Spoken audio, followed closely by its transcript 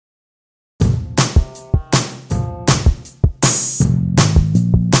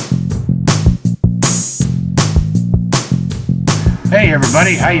Hey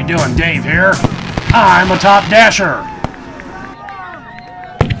everybody, how you doing? Dave here. I'm a top dasher.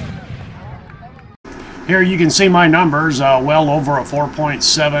 Here you can see my numbers, well over a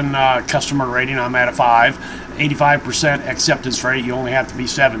 4.7 customer rating. I'm at a 5. 85% acceptance rate, you only have to be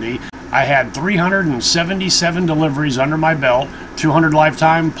 70. I had 377 deliveries under my belt, 200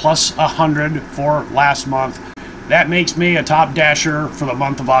 lifetime plus 100 for last month. That makes me a top dasher for the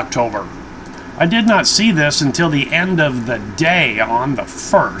month of October. I did not see this until the end of the day on the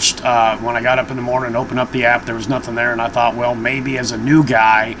 1st. When I got up in the morning and opened up the app, there was nothing there, and I thought, well, maybe as a new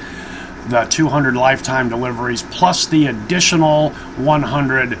guy, the 200 lifetime deliveries plus the additional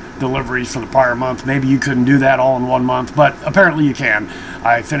 100 deliveries for the prior month, maybe you couldn't do that all in one month, but apparently you can.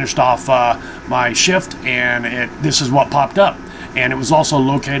 I finished off my shift, and this is what popped up. And it was also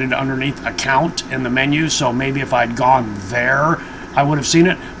located underneath account in the menu, so maybe if I'd gone there, I would have seen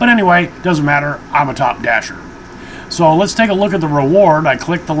it. But anyway, doesn't matter. I'm a top dasher. So let's take a look at the reward. I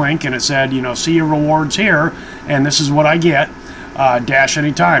clicked the link and it said, you know, see your rewards here, and this is what I get. Dash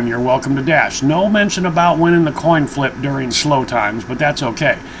anytime. You're welcome to dash. No mention about winning the coin flip during slow times, but that's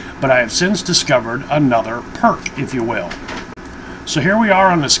okay. But I have since discovered another perk, if you will. So here we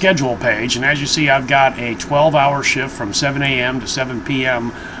are on the schedule page, and as you see, I've got a 12-hour shift from 7 a.m. to 7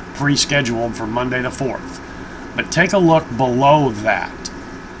 p.m. pre-scheduled for Monday the 4th. But take a look below that.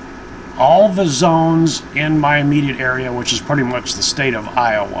 All the zones in my immediate area, which is pretty much the state of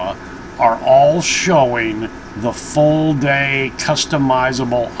Iowa, are all showing the full day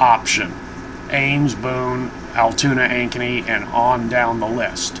customizable option. Ames, Boone, Altoona, Ankeny, and on down the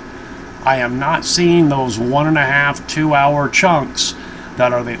list. I am not seeing those 1.5, 2 hour chunks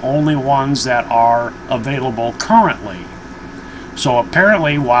that are the only ones that are available currently. So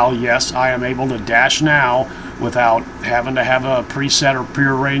apparently, while yes, I am able to dash now without having to have a preset or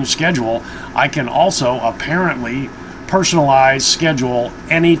prearranged schedule, I can also apparently personalize schedule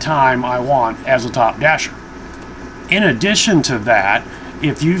anytime I want as a top dasher. In addition to that,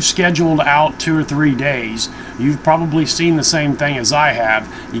 if you've scheduled out 2 or 3 days, you've probably seen the same thing as I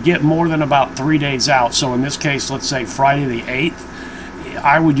have. You get more than about 3 days out. So in this case, let's say Friday the 8th,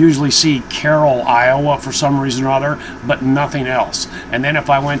 I would usually see Carroll, Iowa for some reason or other, but nothing else. And then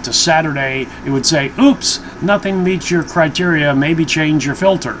if I went to Saturday, it would say, oops, nothing meets your criteria, maybe change your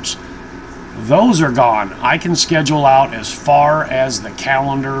filters. Those are gone. I can schedule out as far as the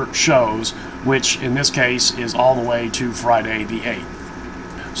calendar shows, which in this case is all the way to Friday the 8th.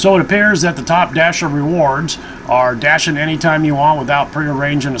 So it appears that the top dasher rewards are dashing anytime you want without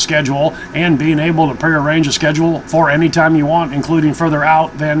prearranging a schedule, and being able to prearrange a schedule for anytime you want, including further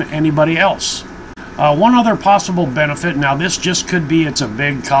out than anybody else. One other possible benefit, now this just could be it's a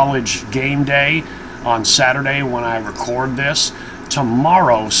big college game day on Saturday when I record this.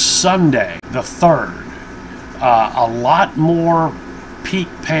 Tomorrow, Sunday the 3rd, a lot more peak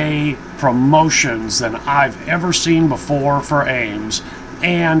pay promotions than I've ever seen before for Ames,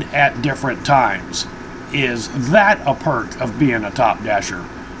 and at different times. Is that a perk of being a top dasher?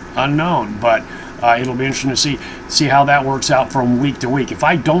 Unknown, but it'll be interesting to see how that works out from week to week. If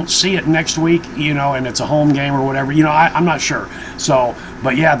I don't see it next week, you know, and it's a home game or whatever, you know, I'm not sure. So,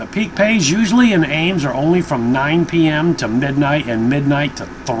 but yeah, the peak pays usually in Ames are only from 9 p.m. to midnight and midnight to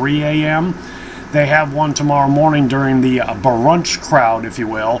 3 a.m. They have one tomorrow morning during the brunch crowd, if you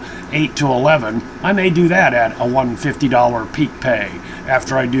will, 8 to 11. I may do that at a $150 peak pay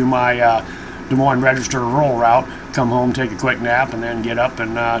after I do my Des Moines Register roll route, come home, take a quick nap, and then get up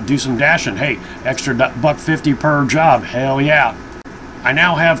and do some dashing. Hey, extra $1.50 per job, hell yeah. I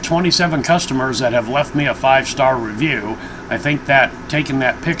now have 27 customers that have left me a 5-star review. I think that taking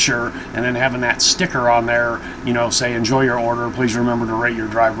that picture and then having that sticker on there, you know, say enjoy your order, please remember to rate your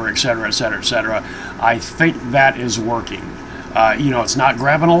driver, etc., etc., etc. I think that is working. You know, it's not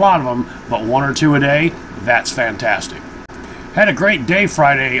grabbing a lot of them, but 1 or 2 a day, that's fantastic. Had a great day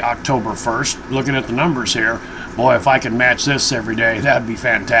Friday, October 1st. Looking at the numbers here, boy, if I could match this every day, that'd be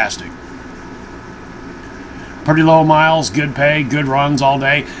fantastic. Pretty low miles, good pay, good runs all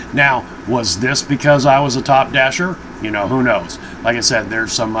day. Now, was this because I was a top dasher? You know, who knows? Like I said,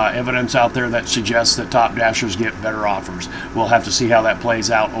 there's some evidence out there that suggests that top dashers get better offers. We'll have to see how that plays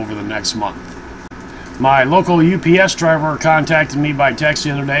out over the next month. My local UPS driver contacted me by text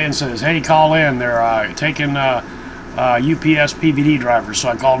the other day and says, hey, call in. They're taking UPS PVD drivers. So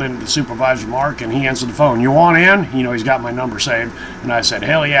I called in to the supervisor, Mark, and he answered the phone. You want in? You know, he's got my number saved. And I said,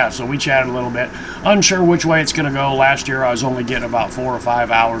 hell yeah. So we chatted a little bit. Unsure which way it's going to go. Last year I was only getting about 4 or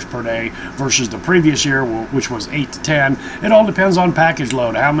 5 hours per day versus the previous year, which was 8 to 10. It all depends on package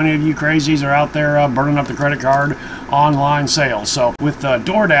load. How many of you crazies are out there burning up the credit card online sales. So with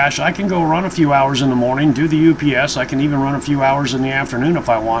DoorDash, I can go run a few hours in the morning, do the UPS. I can even run a few hours in the afternoon if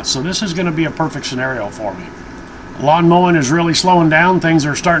I want. So this is going to be a perfect scenario for me. Lawn mowing is really slowing down. Things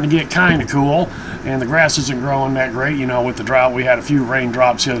are starting to get kind of cool, and the grass isn't growing that great. You know, with the drought, we had a few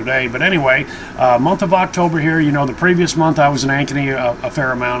raindrops the other day. But anyway, month of October here, you know, the previous month I was in Ankeny a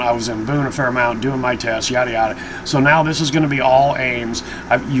fair amount. I was in Boone a fair amount doing my tests, yada, yada. So now this is going to be all Ames.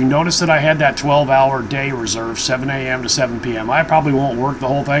 You notice that I had that 12-hour day reserve, 7 a.m. to 7 p.m. I probably won't work the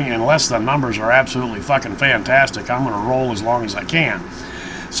whole thing unless the numbers are absolutely fucking fantastic. I'm going to roll as long as I can.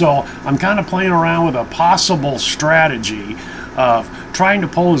 So I'm kind of playing around with a possible strategy of trying to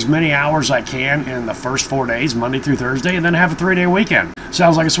pull as many hours I can in the first 4 days, Monday through Thursday, and then have a 3-day weekend.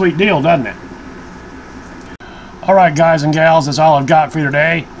 Sounds like a sweet deal, doesn't it? Alright guys and gals, that's all I've got for you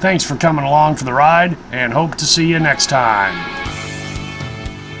today. Thanks for coming along for the ride, and hope to see you next time.